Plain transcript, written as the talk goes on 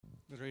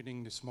The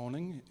reading this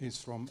morning is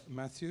from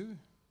Matthew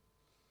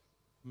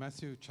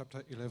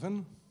chapter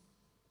 11,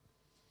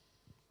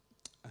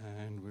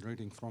 and we're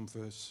reading from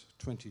verse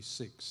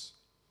 26.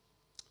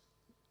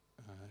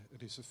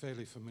 It is a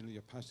fairly familiar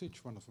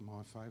passage, one of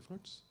my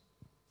favourites.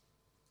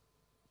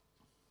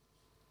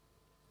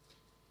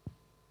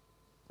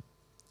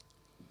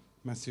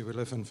 Matthew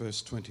 11,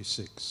 verse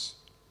 26.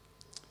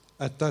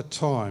 At that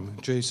time,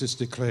 Jesus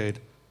declared,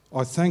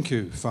 "I thank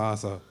you,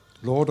 Father,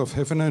 Lord of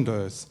heaven and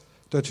earth,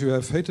 that you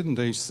have hidden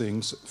these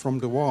things from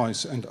the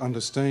wise and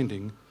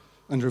understanding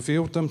and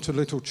revealed them to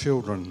little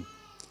children.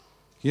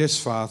 Yes,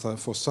 Father,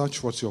 for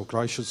such was your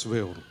gracious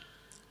will.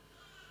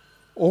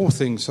 All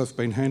things have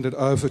been handed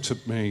over to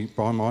me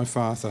by my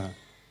Father,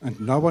 and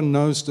no one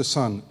knows the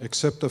Son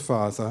except the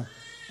Father,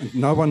 and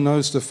no one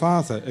knows the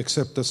Father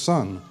except the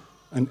Son,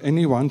 and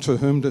anyone to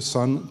whom the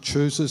Son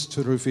chooses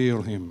to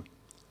reveal him.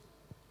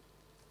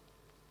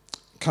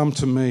 Come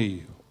to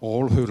me,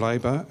 all who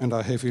labour and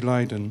are heavy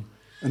laden,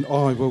 and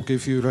I will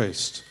give you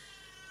rest.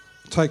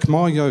 Take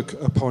my yoke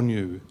upon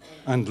you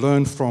and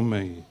learn from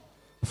me,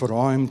 for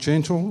I am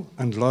gentle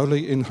and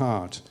lowly in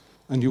heart,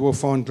 and you will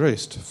find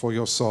rest for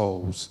your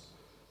souls.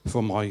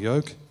 For my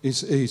yoke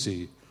is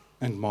easy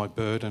and my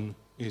burden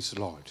is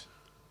light."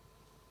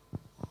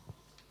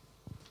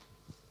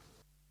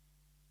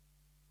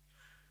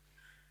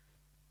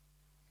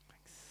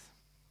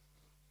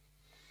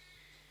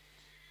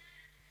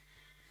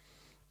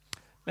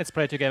 Let's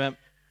pray together.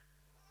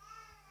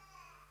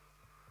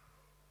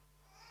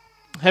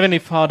 Heavenly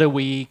Father,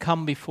 we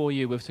come before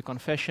you with the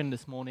confession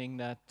this morning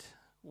that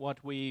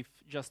what we've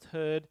just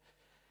heard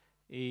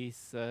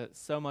is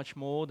so much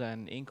more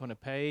than ink on a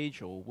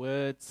page or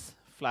words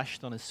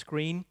flashed on a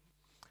screen,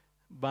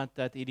 but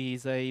that it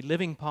is a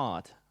living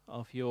part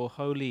of your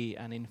holy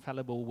and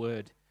infallible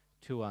word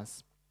to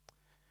us.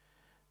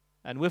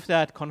 And with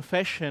that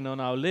confession on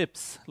our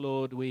lips,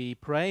 Lord, we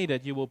pray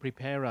that you will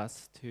prepare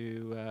us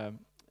to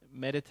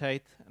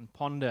meditate and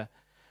ponder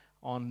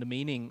on the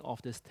meaning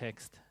of this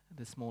text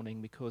this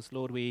morning, because,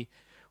 Lord, we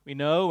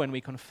know and we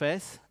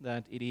confess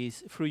that it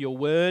is through your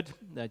word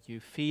that you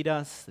feed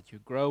us, that you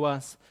grow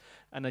us,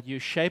 and that you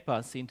shape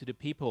us into the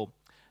people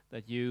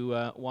that you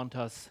want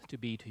us to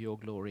be to your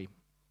glory.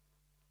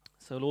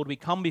 So, Lord, we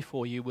come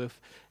before you with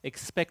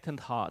expectant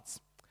hearts,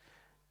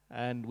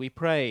 and we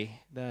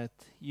pray that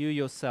you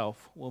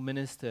yourself will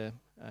minister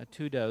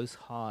to those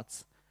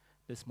hearts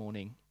this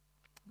morning.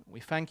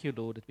 We thank you,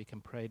 Lord, that we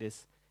can pray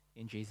this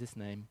in Jesus'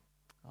 name.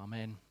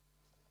 Amen.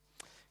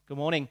 Good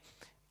morning.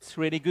 It's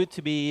really good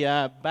to be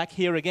back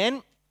here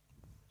again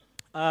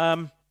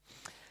and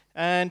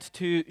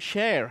to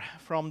share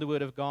from the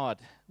Word of God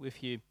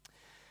with you.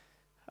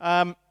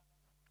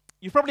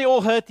 You've probably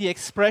all heard the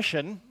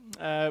expression,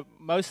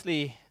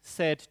 mostly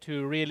said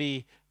to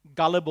really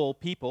gullible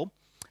people,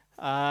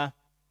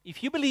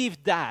 if you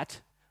believe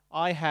that,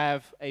 I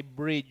have a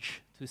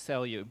bridge to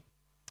sell you.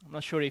 I'm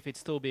not sure if it's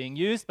still being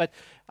used, but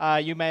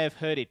you may have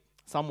heard it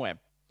somewhere.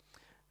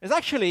 There's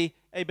actually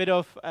a bit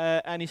of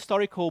an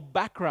historical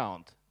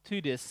background to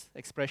this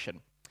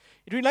expression.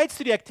 It relates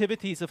to the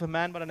activities of a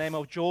man by the name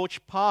of George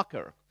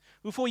Parker,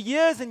 who for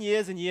years and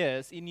years and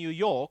years in New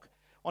York,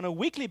 on a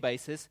weekly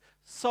basis,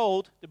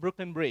 sold the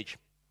Brooklyn Bridge,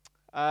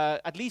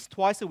 at least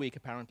twice a week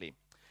apparently.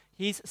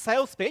 His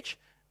sales pitch,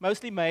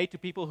 mostly made to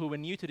people who were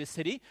new to the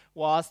city,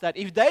 was that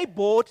if they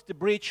bought the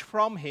bridge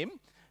from him,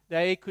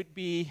 they could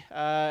be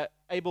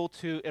able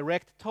to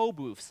erect toll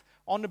booths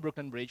on the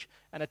Brooklyn Bridge,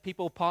 and that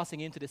people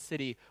passing into the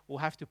city will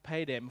have to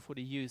pay them for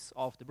the use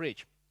of the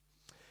bridge.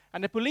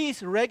 And the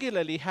police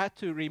regularly had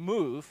to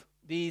remove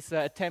these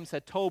attempts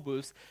at toll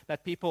booths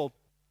that people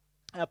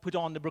put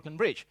on the Brooklyn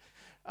Bridge.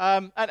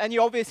 And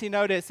you obviously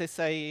notice there's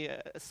a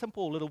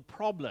simple little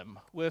problem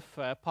with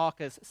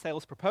Parker's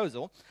sales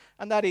proposal,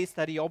 and that is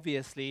that he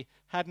obviously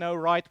had no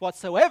right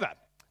whatsoever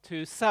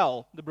to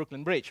sell the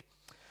Brooklyn Bridge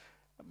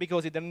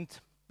because it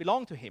didn't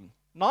belong to him.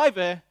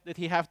 Neither did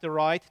he have the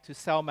right to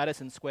sell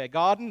Madison Square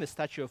Garden, the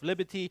Statue of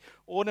Liberty,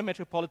 or the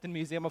Metropolitan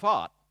Museum of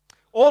Art,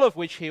 all of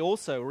which he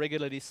also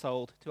regularly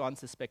sold to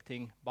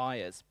unsuspecting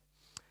buyers.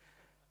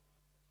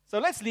 So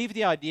let's leave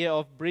the idea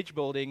of bridge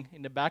building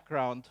in the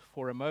background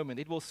for a moment.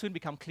 It will soon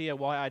become clear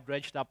why I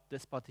dredged up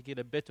this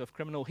particular bit of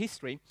criminal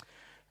history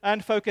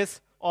and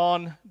focus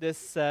on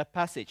this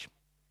passage.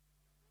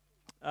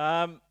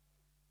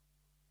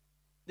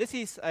 This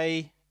is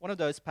one of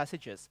those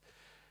passages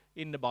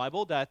in the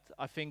Bible that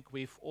I think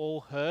we've all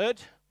heard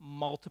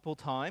multiple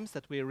times,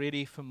 that we're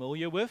really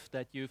familiar with,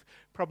 that you've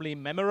probably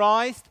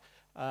memorized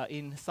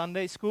in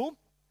Sunday school,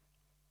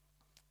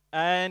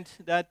 and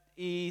that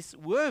is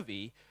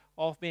worthy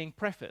of being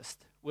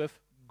prefaced with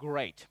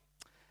great.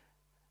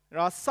 There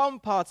are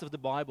some parts of the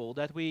Bible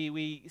that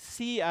we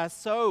see as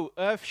so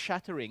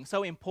earth-shattering,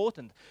 so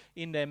important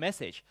in their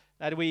message,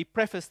 that we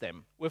preface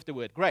them with the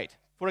word great.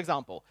 For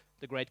example,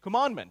 the Great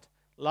Commandment,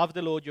 love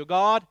the Lord your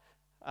God,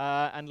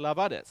 and love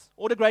others.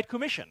 Or the Great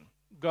Commission,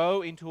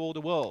 go into all the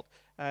world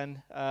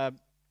and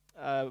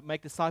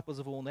make disciples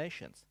of all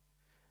nations.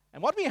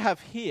 And what we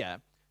have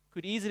here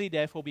could easily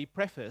therefore be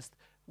prefaced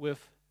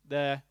with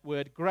the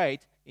word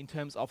great in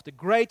terms of the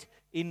great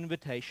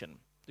invitation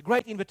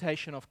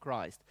of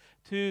Christ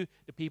to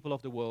the people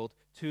of the world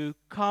to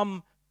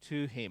come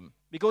to him.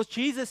 Because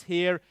Jesus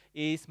here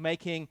is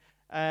making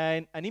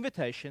an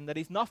invitation that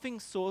is nothing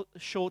so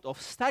short of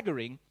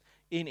staggering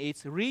in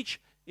its reach,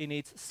 in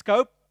its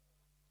scope,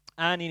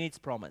 and in its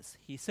promise.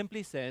 He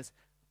simply says,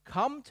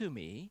 "Come to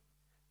me,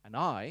 and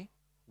I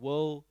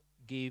will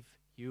give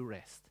you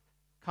rest."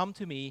 Come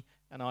to me,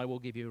 and I will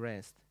give you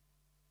rest.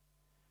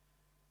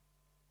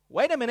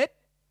 Wait a minute,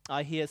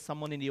 I hear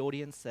someone in the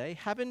audience say,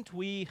 haven't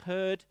we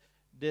heard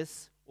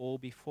this all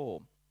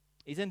before?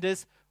 Isn't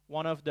this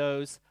one of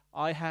those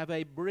 "I have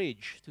a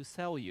bridge to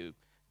sell you"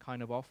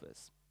 kind of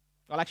offers?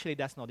 Well, actually,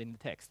 that's not in the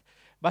text.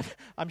 But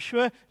I'm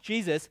sure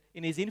Jesus,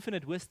 in his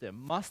infinite wisdom,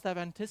 must have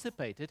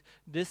anticipated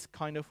this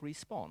kind of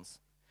response.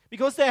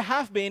 Because there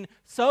have been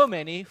so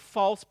many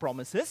false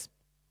promises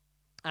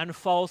and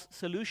false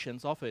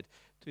solutions offered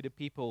to the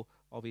people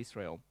of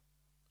Israel.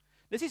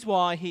 This is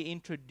why he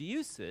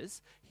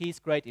introduces his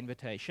great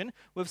invitation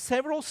with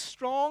several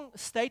strong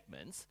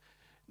statements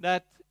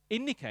that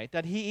indicate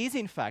that he is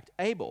in fact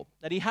able,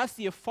 that he has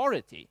the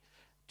authority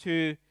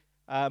to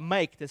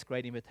make this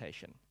great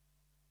invitation.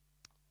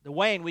 The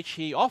way in which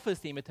he offers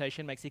the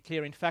invitation makes it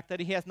clear, in fact,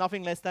 that he has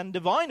nothing less than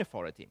divine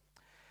authority,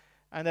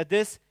 and that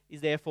this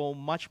is therefore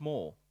much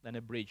more than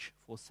a bridge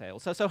for sale.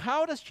 So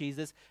how does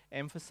Jesus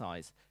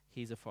emphasize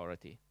his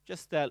authority?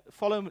 Just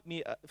follow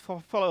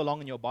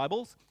along in your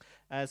Bibles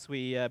as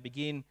we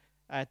begin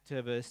at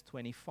verse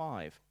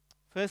 25.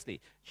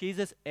 Firstly,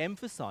 Jesus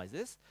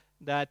emphasizes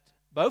that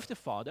both the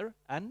Father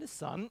and the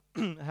Son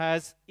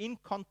has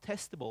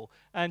incontestable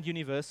and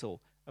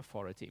universal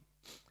authority.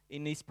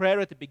 In his prayer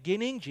at the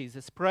beginning,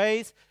 Jesus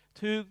prays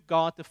to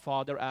God the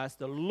Father as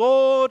the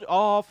Lord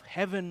of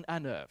heaven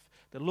and earth.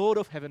 The Lord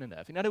of heaven and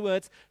earth. In other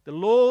words, the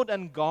Lord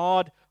and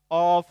God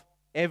of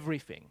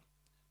everything.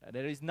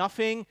 There is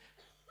nothing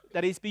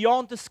that is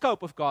beyond the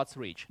scope of God's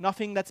reach.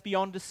 Nothing that's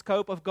beyond the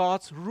scope of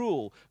God's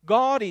rule.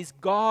 God is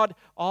God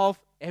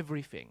of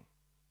everything.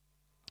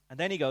 And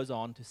then he goes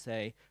on to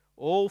say,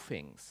 all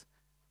things,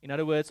 in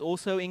other words,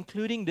 also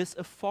including this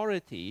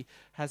authority,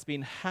 has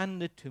been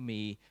handed to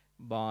me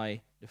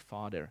by the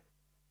Father.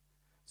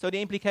 So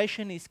the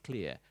implication is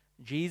clear.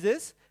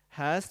 Jesus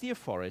has the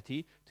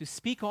authority to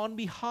speak on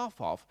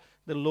behalf of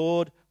the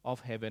Lord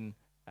of heaven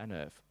and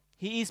earth.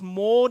 He is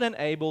more than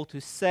able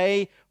to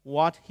say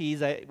what he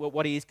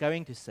is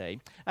going to say,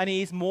 and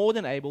he is more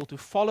than able to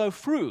follow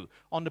through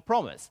on the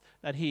promise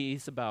that he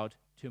is about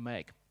to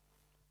make.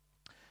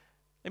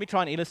 Let me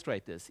try and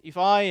illustrate this. If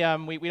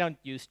we don't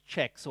use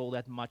checks all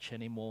that much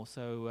anymore.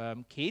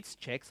 So kids,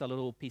 checks are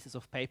little pieces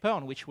of paper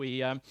on which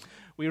we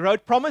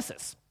wrote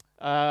promises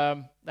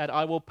that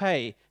I will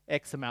pay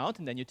X amount,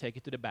 and then you take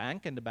it to the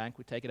bank, and the bank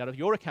would take it out of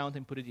your account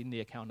and put it in the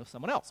account of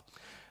someone else.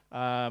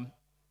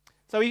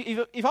 So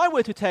if I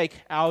were to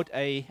take out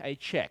a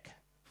check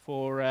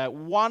for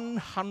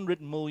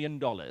 $100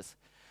 million,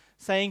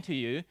 saying to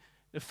you,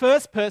 the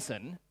first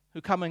person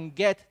who come and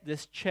get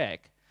this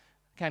check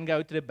can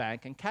go to the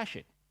bank and cash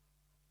it.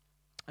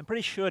 I'm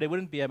pretty sure there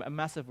wouldn't be a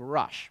massive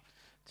rush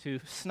to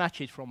snatch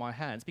it from my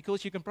hands,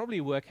 because you can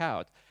probably work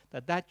out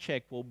that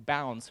check will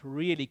bounce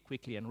really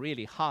quickly and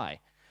really high.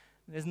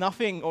 There's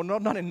nothing or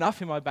not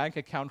enough in my bank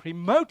account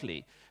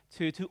remotely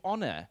to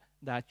honor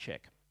that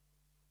check.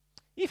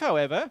 If,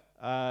 however,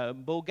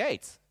 Bill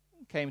Gates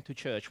came to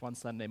church one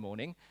Sunday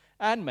morning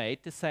and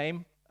made the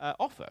same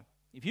offer,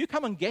 if you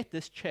come and get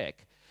this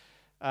check,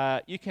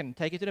 you can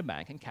take it to the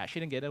bank and cash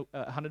it and get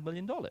 $100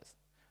 million.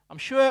 I'm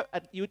sure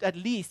you'd at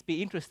least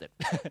be interested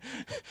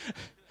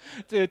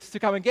to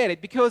come and get it,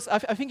 because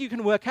I think you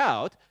can work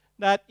out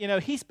that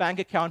his bank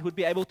account would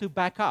be able to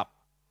back up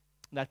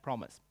that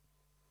promise.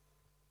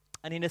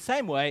 And in the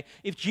same way,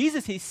 if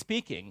Jesus is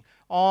speaking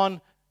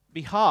on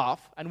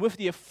behalf and with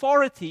the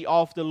authority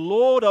of the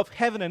Lord of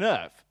heaven and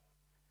earth,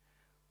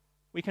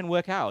 we can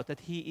work out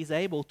that he is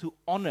able to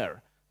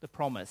honor the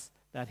promise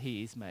that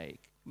he is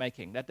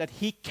making, that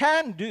he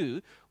can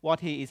do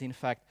what he is in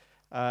fact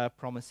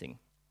promising.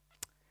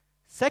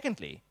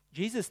 Secondly,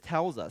 Jesus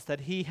tells us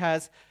that he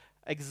has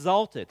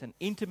exalted an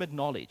intimate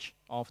knowledge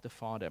of the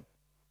Father.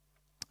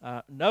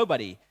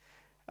 Nobody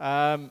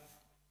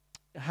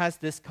has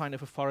this kind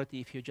of authority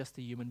if you're just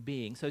a human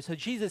being. So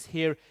Jesus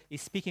here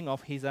is speaking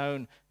of his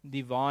own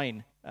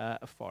divine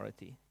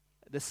authority.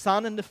 The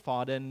Son and the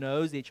Father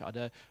knows each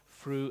other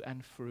through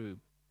and through.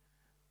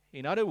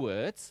 In other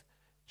words,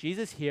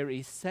 Jesus here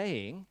is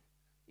saying,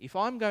 if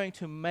I'm going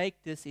to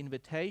make this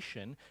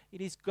invitation,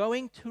 it is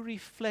going to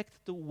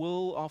reflect the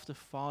will of the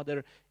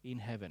Father in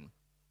heaven.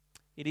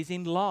 It is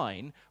in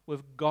line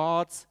with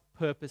God's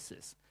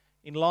purposes,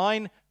 in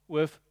line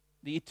with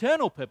the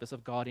eternal purpose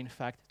of God, in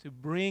fact, to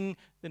bring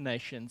the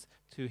nations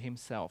to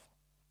himself.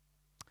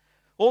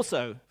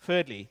 Also,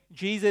 thirdly,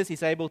 Jesus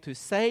is able to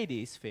say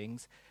these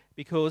things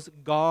because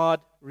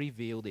God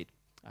revealed it.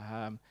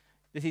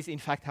 This is, in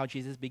fact, how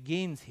Jesus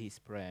begins his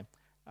prayer.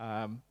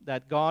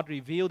 That God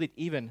revealed it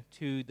even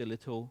to the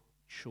little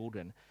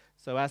children.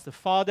 So as the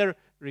Father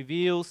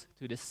reveals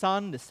to the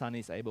Son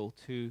is able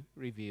to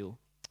reveal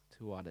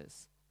to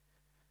others.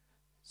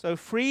 So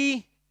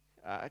 3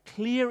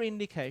 clear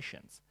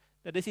indications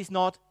that this is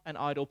not an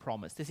idle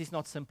promise. This is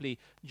not simply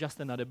just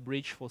another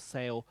bridge for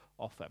sale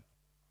offer.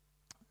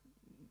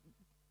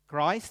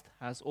 Christ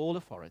has all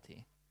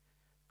authority.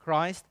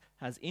 Christ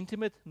has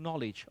intimate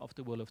knowledge of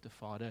the will of the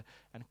Father,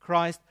 and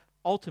Christ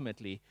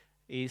ultimately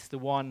is the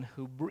one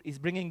who is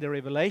bringing the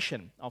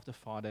revelation of the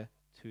Father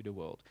to the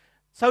world.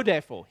 So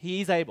therefore,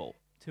 he is able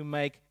to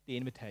make the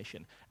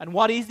invitation. And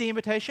what is the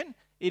invitation?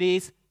 It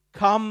is,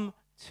 come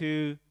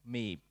to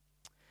me.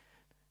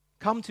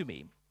 Come to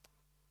me.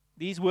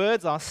 These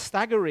words are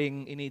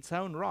staggering in its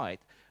own right,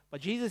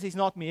 but Jesus is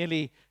not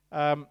merely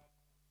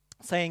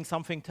saying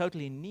something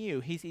totally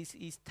new.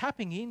 He's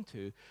tapping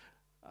into,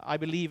 I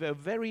believe, a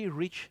very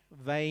rich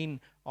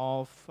vein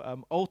of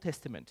Old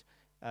Testament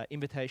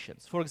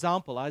invitations. For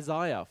example,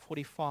 Isaiah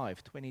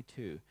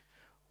 45:22,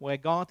 where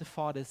God the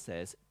Father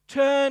says,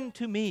 "Turn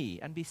to me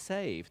and be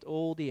saved,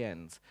 all the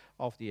ends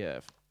of the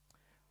earth.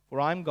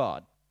 For I am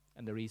God,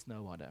 and there is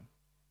no other.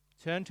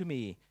 Turn to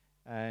me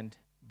and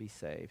be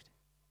saved."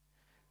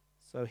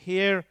 So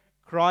here,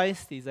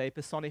 Christ is a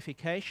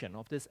personification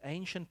of this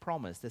ancient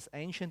promise, this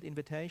ancient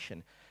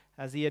invitation,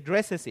 as he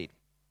addresses it,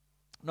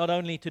 not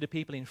only to the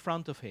people in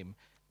front of him,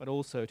 but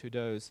also to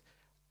those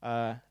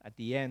at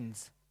the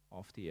ends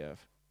of the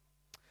earth.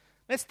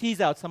 Let's tease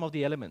out some of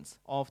the elements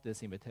of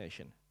this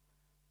invitation.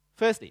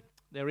 Firstly,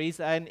 there is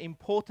an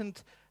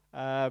important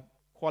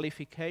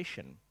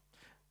qualification,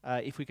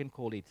 if we can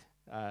call it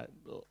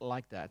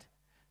like that.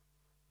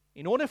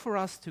 In order for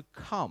us to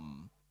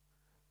come,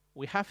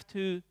 we have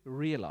to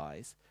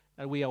realize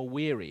that we are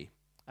weary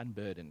and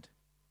burdened.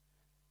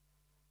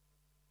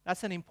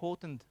 That's an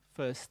important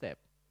first step.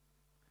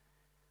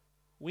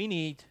 We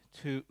need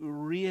to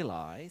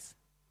realize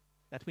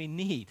that we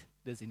need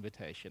this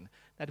invitation,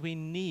 that we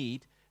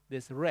need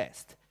this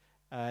rest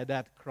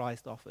that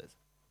Christ offers.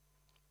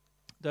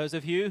 Those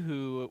of you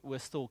who were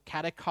still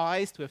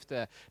catechized with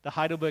the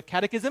Heidelberg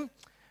Catechism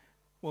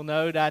will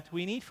know that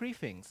we need 3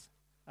 things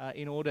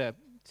in order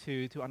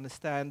to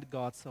understand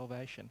God's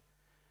salvation.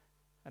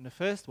 And the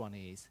first one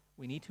is,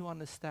 we need to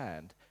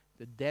understand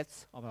the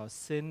depths of our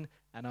sin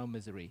and our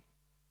misery.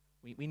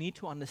 We need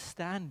to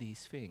understand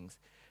these things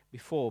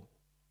before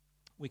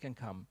we can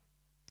come.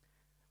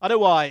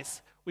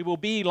 Otherwise, we will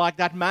be like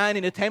that man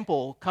in the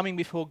temple coming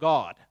before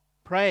God,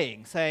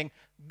 praying, saying,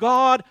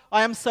 "God,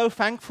 I am so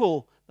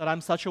thankful that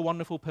I'm such a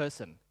wonderful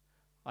person.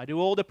 I do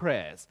all the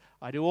prayers,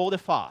 I do all the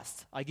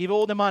fasts, I give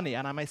all the money,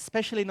 and I'm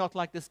especially not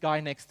like this guy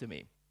next to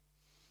me."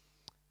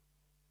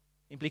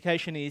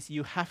 Implication is,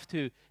 you have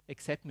to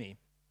accept me.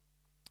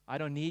 I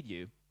don't need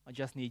you. I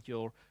just need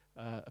your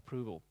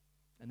approval.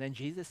 And then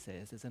Jesus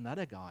says there's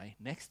another guy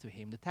next to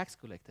him, the tax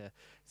collector,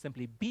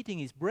 simply beating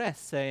his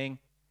breast, saying,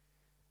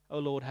 "Oh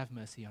Lord, have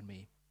mercy on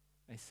me,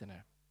 a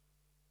sinner."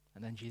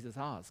 And then Jesus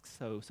asks,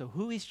 so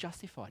who is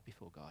justified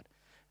before God?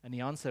 And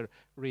the answer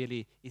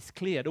really is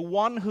clear. The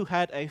one who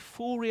had a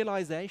full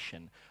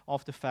realization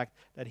of the fact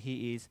that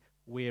he is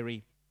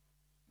weary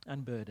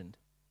and burdened.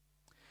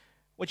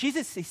 What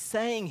Jesus is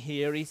saying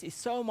here is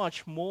so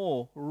much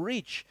more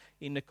rich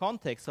in the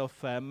context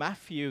of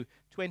Matthew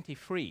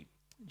 23,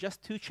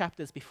 just 2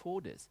 chapters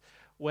before this,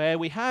 where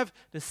we have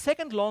the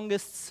second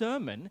longest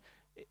sermon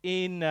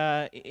in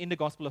the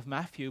Gospel of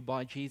Matthew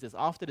by Jesus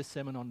after the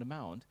Sermon on the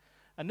Mount.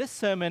 And this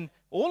sermon,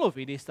 all of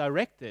it is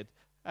directed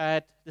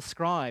at the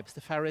scribes,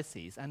 the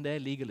Pharisees, and their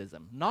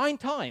legalism. 9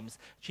 times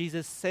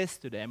Jesus says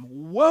to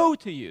them, "Woe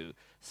to you,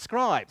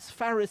 scribes,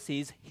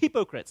 Pharisees,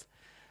 hypocrites."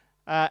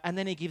 And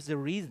then he gives the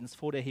reasons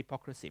for their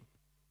hypocrisy.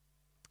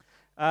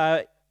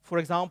 For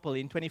example,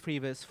 in 23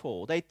 verse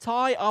 4, "They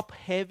tie up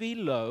heavy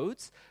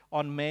loads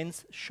on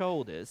men's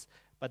shoulders,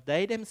 but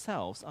they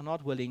themselves are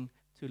not willing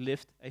to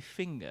lift a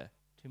finger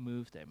to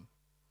move them."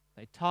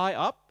 They tie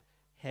up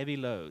heavy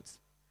loads.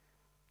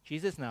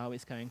 Jesus now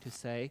is going to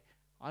say,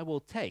 "I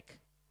will take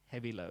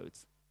heavy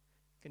loads."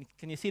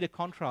 Can you see the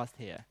contrast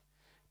here?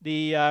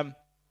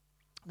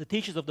 The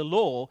teachers of the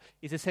law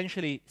is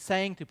essentially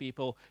saying to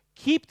people,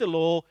 keep the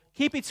law,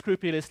 keep it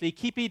scrupulously,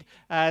 keep it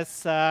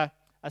as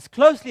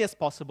closely as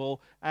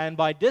possible, and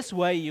by this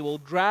way you will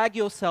drag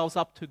yourselves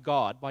up to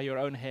God by your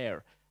own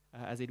hair,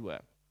 as it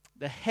were.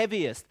 The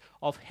heaviest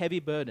of heavy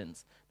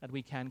burdens that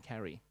we can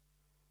carry.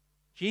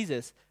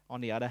 Jesus,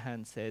 on the other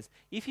hand, says,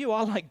 if you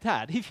are like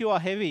that, if you are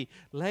heavy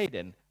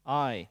laden,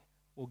 I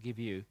will give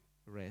you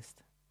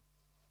rest.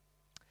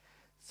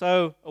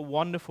 So, a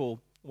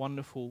wonderful,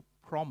 wonderful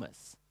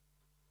promise.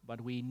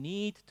 But we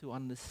need to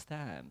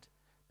understand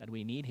that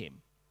we need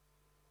him.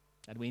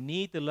 That we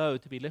need the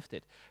load to be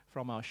lifted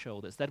from our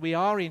shoulders. That we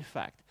are, in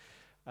fact,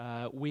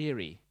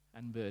 weary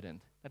and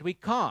burdened. That we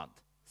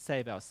can't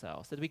save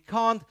ourselves. That we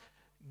can't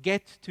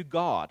get to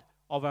God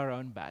of our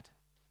own bat.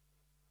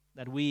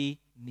 That we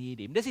need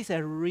him. This is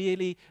a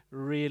really,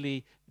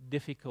 really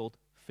difficult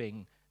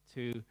thing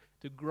to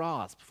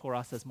grasp for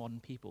us as modern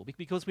people.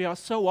 Because we are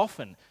so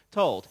often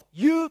told,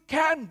 you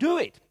can do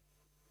it.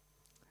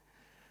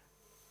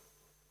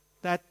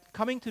 that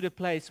coming to the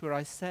place where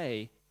I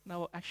say,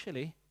 no,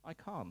 actually, I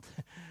can't,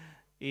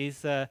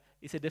 is a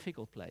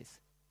difficult place.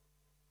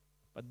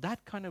 But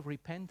that kind of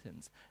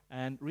repentance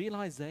and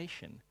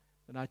realization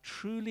that I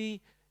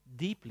truly,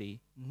 deeply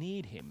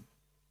need him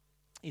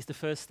is the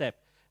first step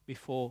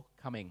before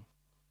coming.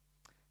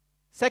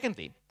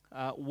 Secondly,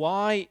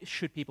 why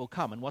should people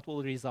come and what will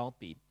the result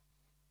be?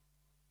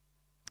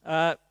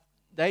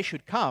 They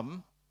should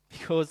come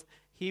because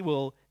he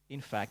will,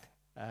 in fact,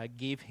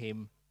 give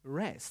him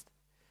rest,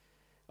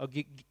 or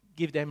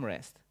give them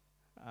rest.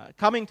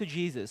 Coming to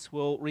Jesus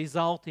will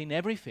result in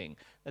everything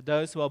that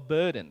those who are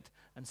burdened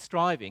and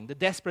striving, the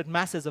desperate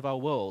masses of our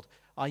world,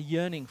 are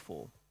yearning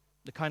for,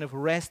 the kind of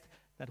rest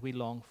that we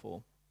long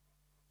for.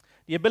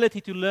 The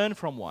ability to learn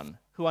from one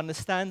who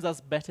understands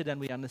us better than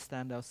we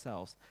understand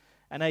ourselves,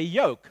 and a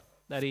yoke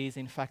that is,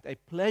 in fact, a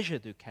pleasure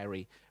to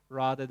carry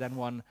rather than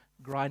one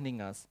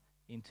grinding us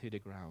into the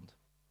ground.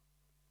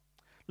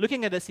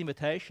 Looking at this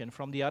invitation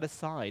from the other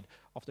side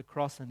of the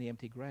cross and the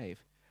empty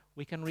grave,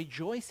 we can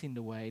rejoice in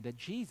the way that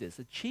Jesus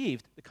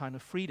achieved the kind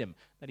of freedom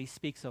that he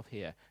speaks of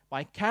here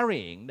by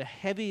carrying the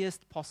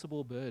heaviest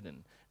possible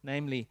burden,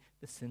 namely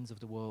the sins of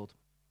the world.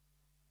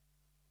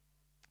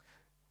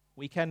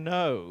 We can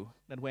know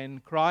that when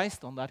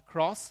Christ on that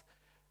cross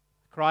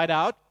cried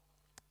out,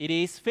 "It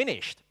is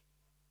finished,"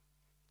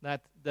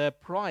 that the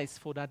price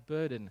for that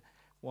burden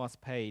was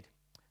paid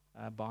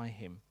by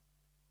him.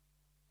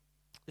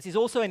 This is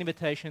also an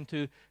invitation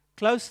to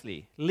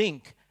closely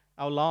link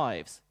our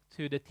lives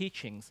to the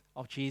teachings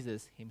of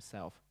Jesus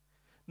himself.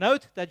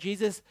 Note that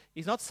Jesus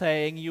is not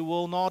saying you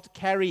will not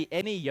carry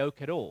any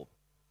yoke at all.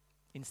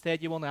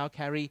 Instead, you will now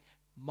carry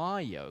my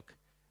yoke,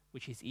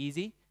 which is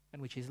easy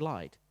and which is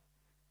light.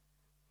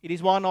 It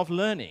is one of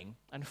learning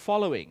and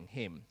following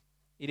him.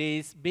 It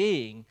is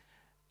being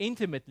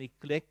intimately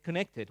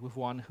connected with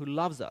one who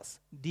loves us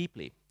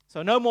deeply.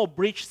 So no more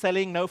bridge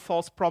selling, no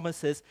false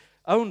promises,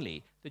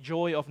 only the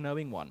joy of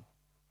knowing one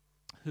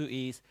who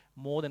is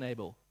more than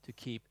able to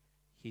keep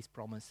his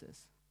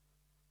promises.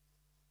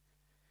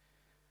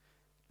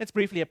 Let's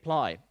briefly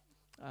apply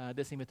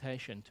this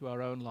invitation to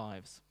our own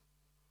lives.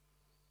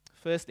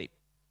 Firstly,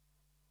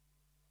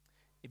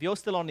 if you're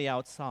still on the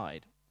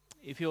outside,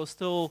 if you're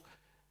still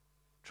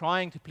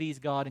trying to please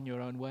God in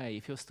your own way,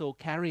 if you're still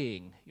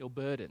carrying your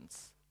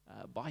burdens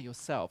by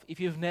yourself, if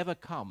you've never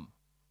come,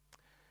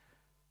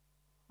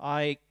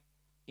 I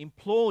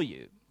implore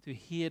you to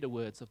hear the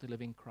words of the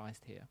living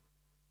Christ here,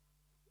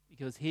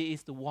 because he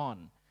is the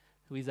one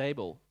who is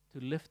able to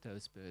lift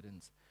those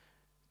burdens,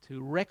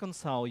 to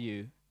reconcile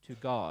you to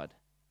God,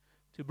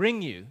 to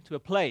bring you to a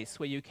place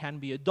where you can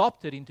be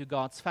adopted into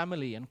God's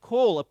family and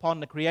call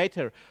upon the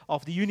Creator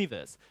of the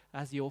universe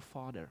as your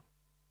Father.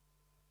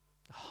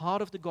 The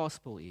heart of the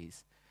gospel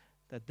is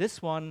that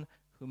this one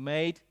who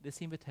made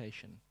this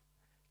invitation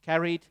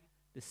carried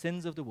the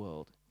sins of the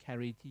world,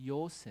 carried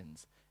your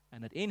sins,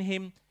 and that in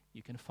him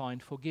you can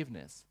find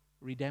forgiveness,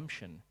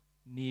 redemption,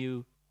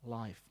 new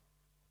life.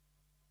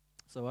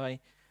 So I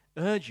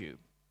urge you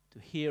to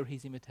hear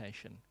his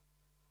invitation.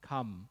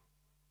 Come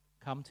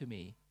to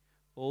me,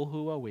 all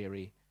who are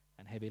weary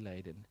and heavy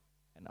laden,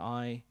 and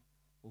I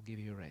will give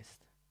you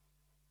rest.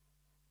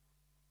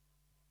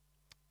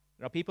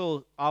 There are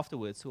people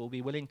afterwards who will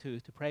be willing to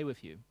pray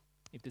with you,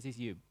 if this is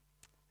you.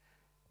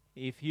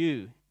 If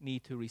you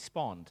need to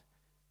respond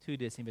to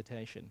this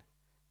invitation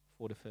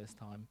for the first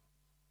time.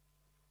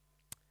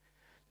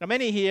 There are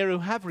many here who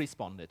have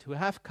responded, who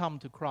have come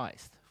to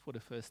Christ for the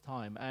first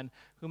time, and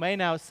who may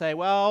now say,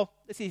 well,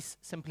 this is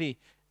simply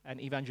an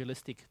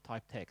evangelistic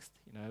type text.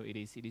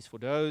 It is for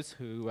those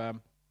who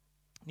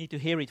need to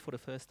hear it for the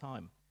first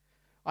time.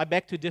 I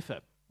beg to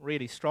differ,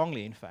 really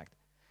strongly, in fact,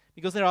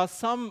 because there are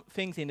some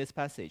things in this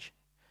passage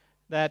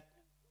that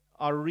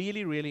are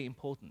really, really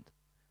important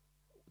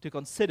to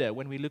consider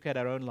when we look at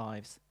our own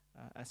lives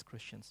as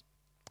Christians.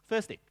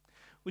 Firstly,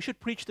 we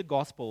should preach the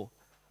gospel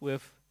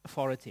with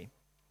authority.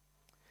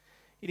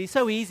 It is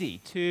so easy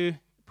to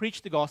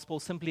preach the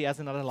gospel simply as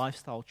another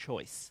lifestyle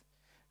choice.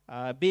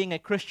 Being a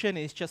Christian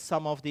is just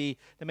some of the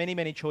many,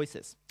 many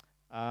choices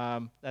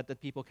that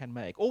people can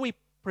make. Or we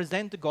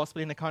present the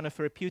gospel in a kind of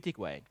therapeutic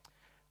way.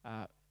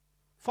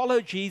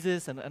 Follow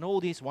Jesus and all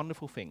these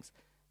wonderful things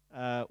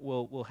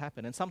will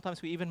happen. And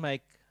sometimes we even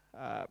make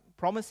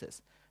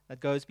promises that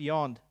goes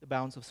beyond the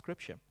bounds of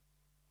Scripture.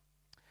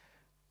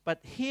 But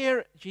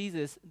here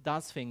Jesus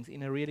does things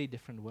in a really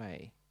different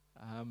way.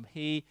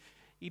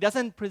 He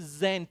doesn't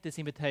present this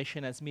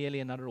invitation as merely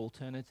another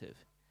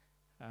alternative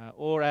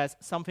or as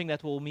something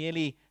that will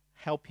merely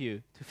help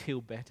you to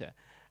feel better.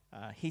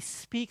 He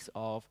speaks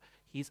of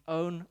his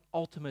own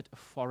ultimate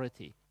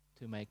authority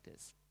to make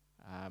this,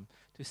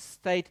 to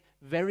state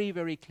very,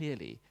 very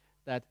clearly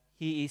that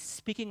he is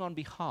speaking on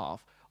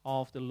behalf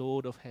of the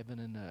Lord of heaven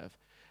and earth.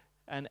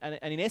 And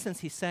in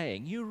essence, he's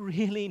saying, you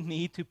really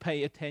need to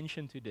pay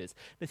attention to this.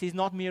 This is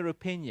not mere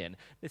opinion.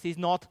 This is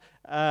not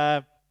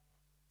a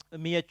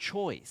mere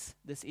choice.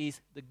 This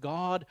is the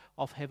God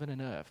of heaven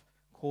and earth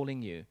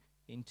calling you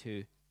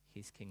into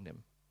his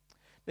kingdom.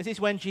 This is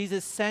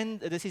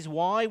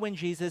why when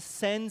Jesus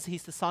sends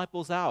his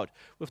disciples out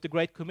with the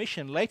Great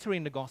Commission later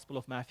in the Gospel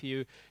of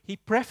Matthew, he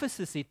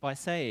prefaces it by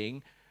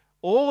saying,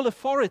 all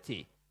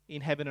authority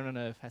in heaven and on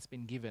earth has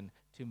been given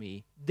to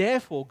me.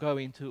 Therefore, go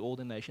into all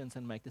the nations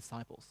and make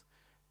disciples.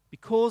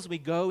 Because we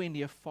go in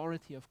the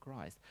authority of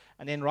Christ.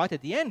 And then right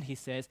at the end, he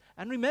says,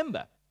 and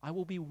remember, I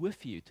will be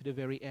with you to the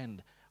very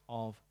end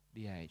of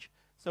the age.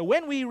 So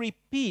when we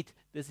repeat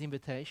this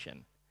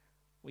invitation,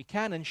 we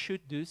can and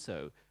should do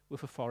so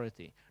with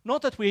authority.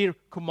 Not that we're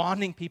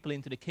commanding people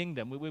into the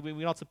kingdom.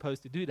 We're not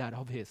supposed to do that,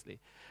 obviously.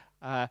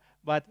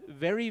 But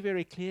very,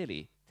 very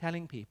clearly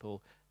telling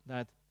people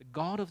that the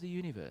God of the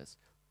universe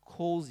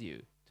calls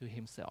you to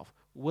himself.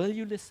 Will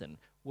you listen?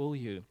 Will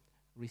you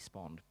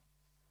respond?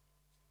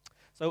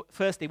 So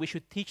firstly, we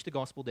should teach the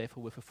gospel,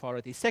 therefore, with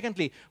authority.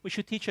 Secondly, we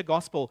should teach a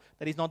gospel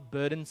that is not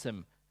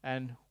burdensome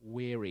and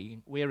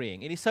wearying.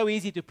 It is so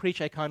easy to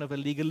preach a kind of a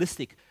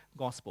legalistic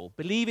gospel.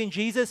 Believe in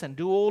Jesus and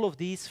do all of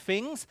these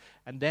things,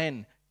 and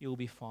then you'll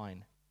be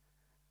fine.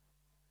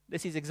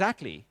 This is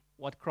exactly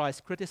what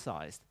Christ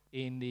criticized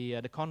in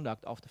the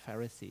conduct of the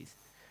Pharisees,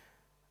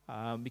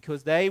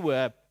 because they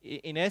were,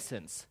 in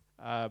essence,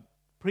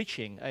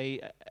 preaching a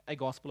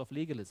gospel of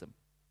legalism.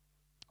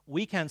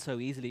 We can so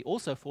easily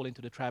also fall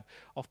into the trap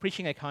of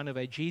preaching a kind of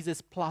a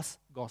Jesus plus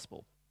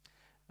gospel.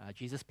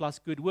 Jesus plus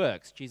good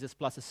works, Jesus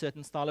plus a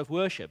certain style of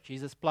worship,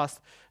 Jesus plus,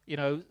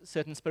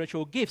 certain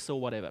spiritual gifts or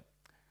whatever.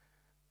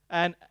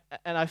 And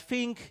I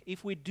think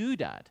if we do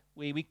that,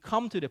 we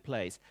come to the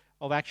place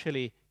of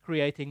actually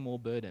creating more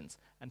burdens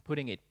and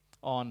putting it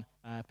on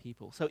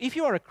people. So if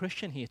you are a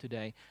Christian here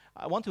today,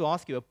 I want to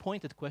ask you a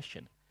pointed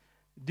question.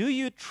 Do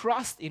you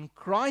trust in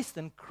Christ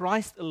and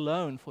Christ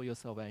alone for your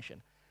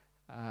salvation?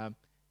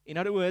 In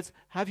other words,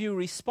 have you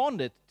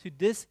responded to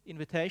this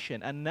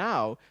invitation, and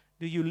now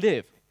do you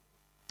live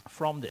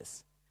from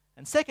this?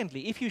 And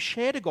secondly, if you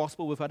share the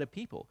gospel with other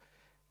people,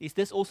 is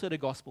this also the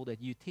gospel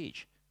that you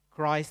teach?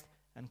 Christ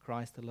and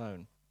Christ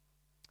alone.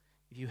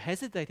 If you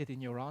hesitated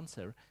in your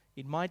answer,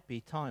 it might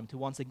be time to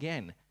once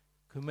again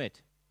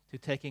commit to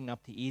taking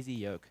up the easy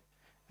yoke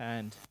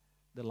and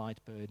the light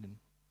burden.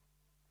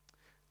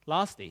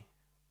 Lastly,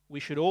 we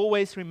should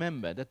always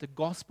remember that the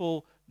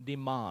gospel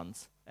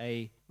demands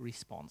a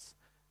response.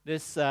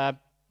 This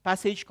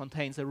passage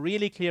contains a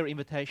really clear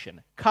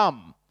invitation.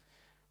 Come.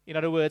 In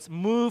other words,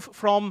 move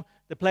from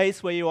the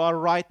place where you are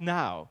right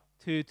now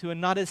to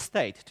another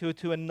state,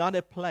 to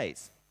another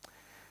place.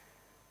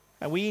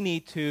 And we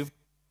need to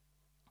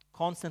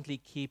constantly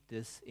keep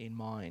this in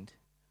mind.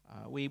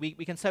 We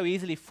can so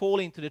easily fall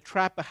into the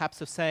trap,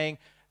 perhaps, of saying,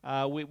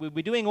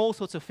 we're doing all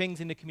sorts of things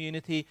in the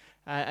community,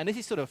 and this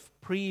is sort of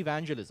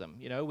pre-evangelism.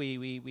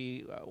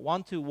 We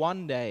want to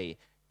one day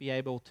be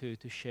able to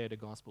share the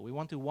gospel. We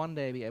want to one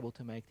day be able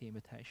to make the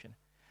invitation.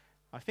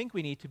 I think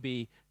we need to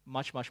be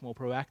much, much more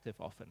proactive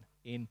often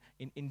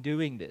in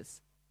doing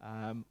this.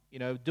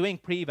 Doing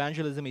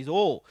pre-evangelism is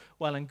all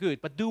well and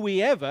good, but do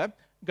we ever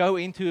go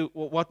into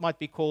what might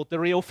be called the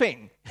real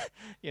thing?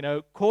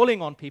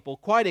 Calling on people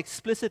quite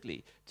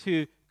explicitly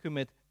to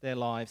commit their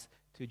lives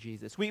to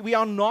Jesus. We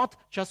are not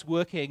just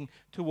working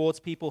towards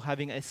people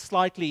having a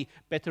slightly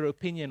better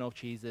opinion of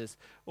Jesus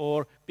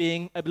or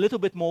being a little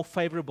bit more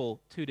favorable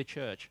to the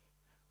church.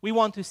 We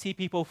want to see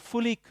people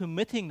fully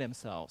committing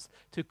themselves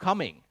to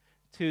coming,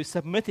 to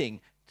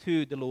submitting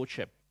to the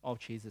lordship of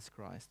Jesus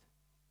Christ.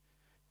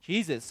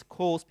 Jesus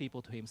calls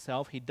people to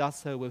himself. He does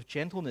so with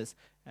gentleness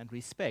and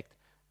respect.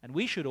 And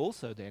we should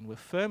also then, with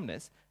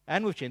firmness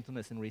and with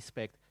gentleness and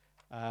respect,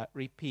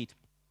 repeat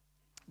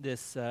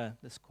this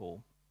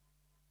call.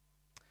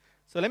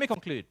 So let me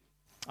conclude.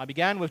 I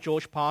began with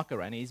George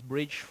Parker and his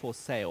bridge for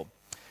sale.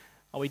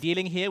 Are we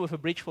dealing here with a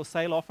bridge for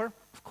sale offer?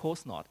 Of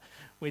course not.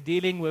 We're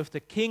dealing with the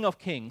King of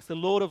Kings, the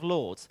Lord of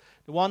Lords,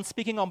 the one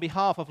speaking on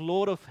behalf of the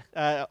Lord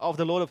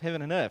of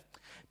heaven and earth,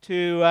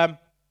 to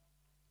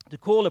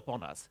call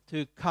upon us,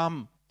 to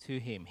come to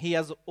him. He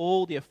has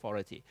all the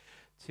authority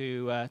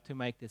to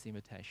make this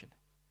invitation.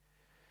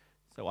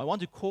 So I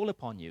want to call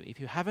upon you, if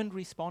you haven't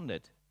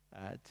responded,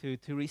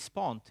 to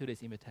respond to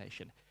this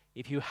invitation.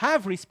 If you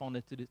have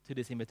responded to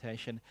this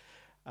invitation,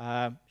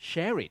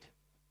 share it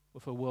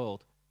with a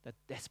world that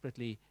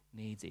desperately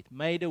needs it.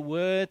 May the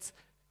words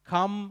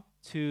 "come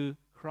to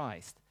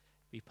Christ"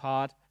 be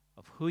part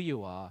of who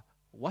you are,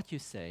 what you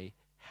say,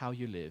 how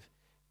you live,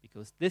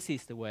 because this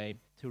is the way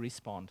to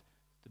respond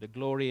to the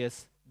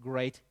glorious,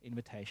 great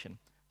invitation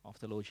of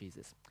the Lord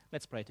Jesus.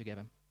 Let's pray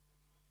together.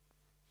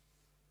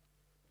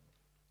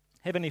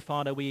 Heavenly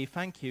Father, we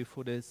thank you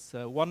for this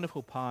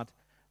wonderful part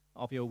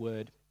of your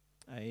word,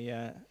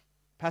 a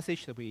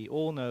passage that we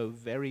all know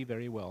very,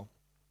 very well.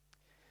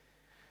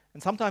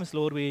 And sometimes,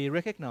 Lord, we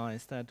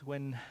recognize that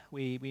when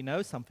we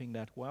know something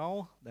that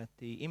well, that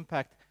the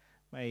impact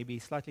may be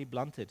slightly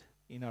blunted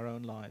in our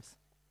own lives.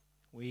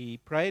 We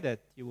pray that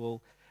you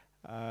will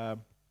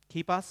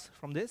keep us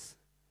from this,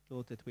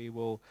 Lord, that we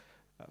will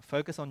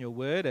focus on your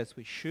word as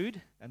we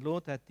should, and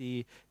Lord, that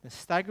the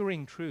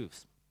staggering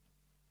truths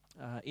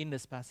in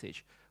this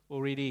passage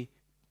will really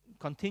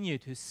continue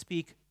to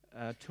speak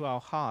to our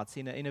hearts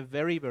in a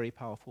very, very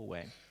powerful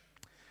way.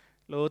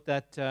 Lord,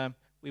 that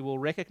we will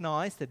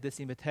recognize that this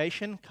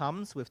invitation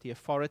comes with the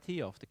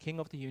authority of the King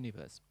of the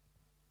universe,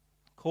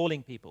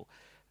 calling people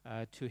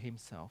to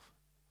himself.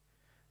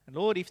 And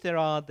Lord, if there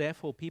are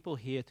therefore people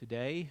here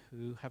today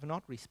who have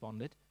not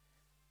responded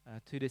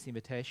to this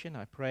invitation,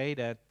 I pray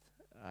that,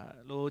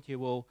 Lord, you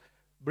will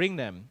bring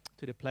them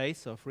to the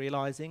place of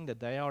realizing that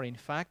they are in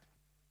fact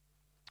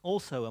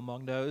also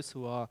among those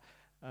who are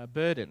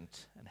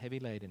burdened and heavy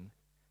laden,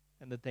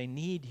 and that they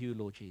need you,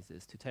 Lord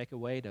Jesus, to take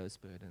away those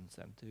burdens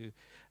and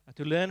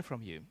to learn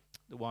from you,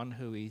 the one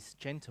who is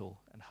gentle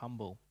and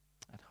humble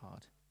at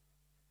heart.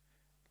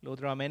 Lord,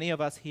 there are many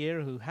of us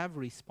here who have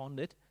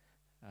responded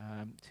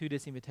to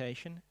this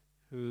invitation,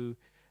 who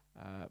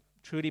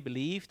truly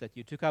believe that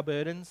you took our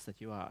burdens, that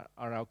you are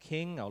our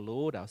King, our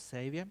Lord, our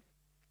Savior.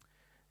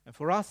 And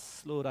for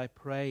us, Lord, I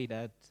pray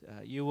that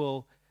you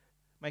will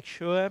make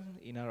sure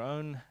in our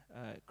own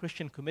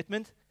Christian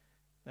commitment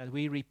that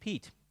we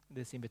repeat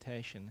this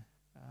invitation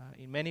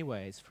in many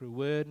ways, through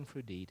word and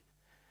through deed,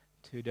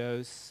 to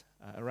those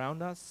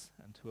around us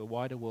and to a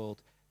wider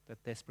world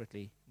that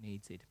desperately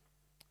needs it.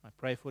 I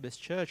pray for this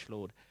church,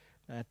 Lord,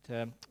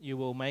 that you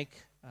will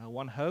make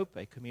One Hope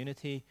a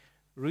community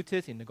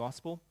rooted in the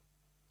gospel,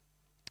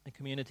 a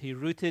community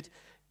rooted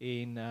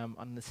in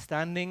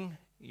understanding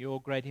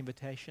your great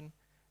invitation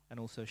and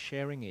also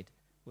sharing it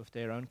with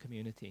their own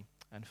community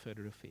and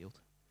further afield.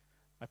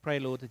 I pray,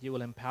 Lord, that you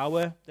will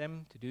empower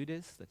them to do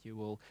this, that you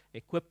will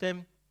equip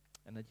them,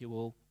 and that you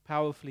will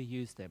powerfully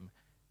use them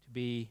to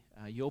be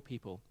your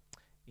people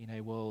in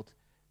a world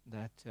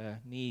that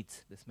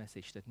needs this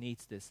message, that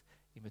needs this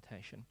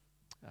invitation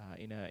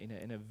in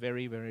a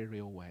very, very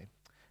real way.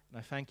 And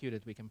I thank you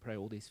that we can pray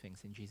all these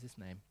things in Jesus'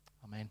 name.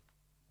 Amen.